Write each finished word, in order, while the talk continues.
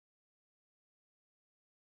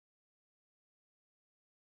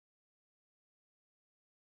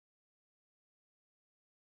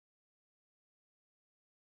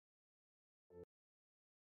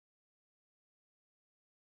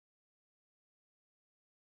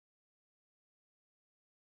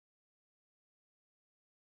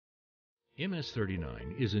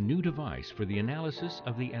MS-39 is a new device for the analysis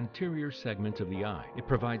of the anterior segment of the eye. It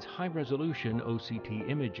provides high-resolution OCT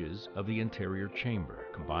images of the anterior chamber,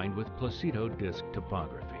 combined with Plácido disc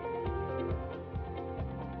topography.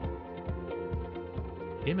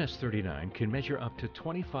 MS-39 can measure up to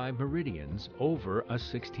 25 meridians over a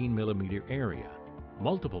 16 millimeter area.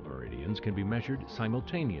 Multiple meridians can be measured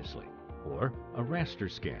simultaneously, or a raster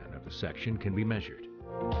scan of the section can be measured.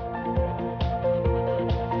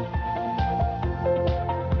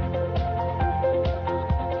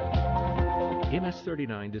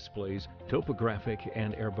 MS-39 displays topographic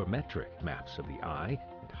and ergometric maps of the eye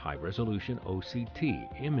and high-resolution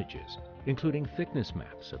OCT images, including thickness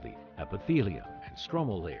maps of the epithelium and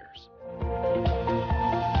stromal layers.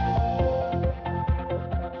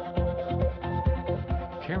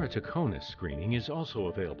 Keratoconus screening is also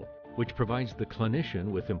available, which provides the clinician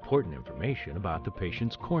with important information about the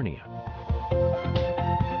patient's cornea.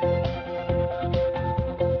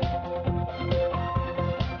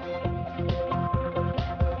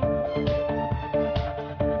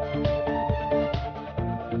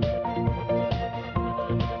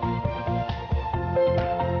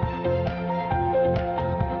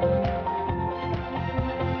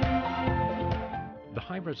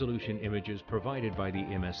 High-resolution images provided by the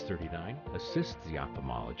MS-39 assists the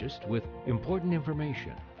ophthalmologist with important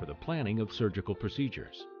information for the planning of surgical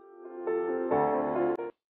procedures.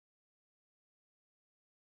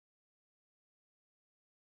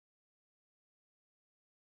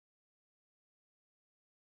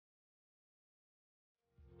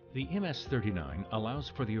 The MS-39 allows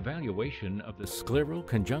for the evaluation of the scleral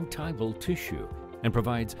conjunctival tissue and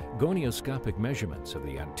provides gonioscopic measurements of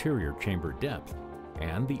the anterior chamber depth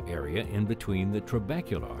and the area in between the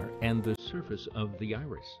trabecular and the surface of the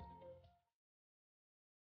iris.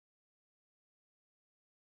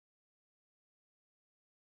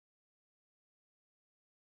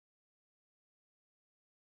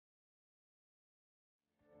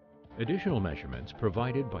 Additional measurements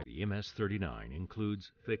provided by the MS-39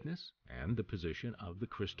 includes thickness and the position of the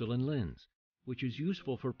crystalline lens, which is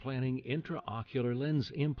useful for planning intraocular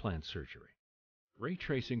lens implant surgery. Ray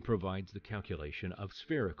tracing provides the calculation of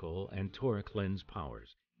spherical and toric lens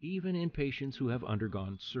powers, even in patients who have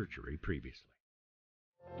undergone surgery previously.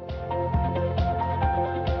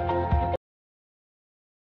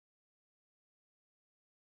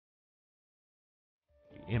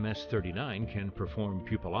 The MS-39 can perform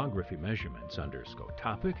pupillography measurements under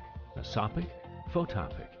scotopic, mesopic,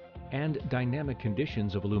 photopic, and dynamic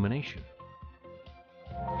conditions of illumination.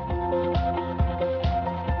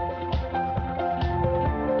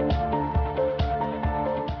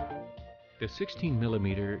 The 16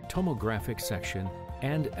 millimeter tomographic section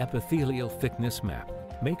and epithelial thickness map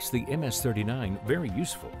makes the MS-39 very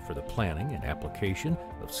useful for the planning and application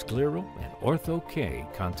of scleral and ortho-K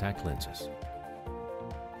contact lenses.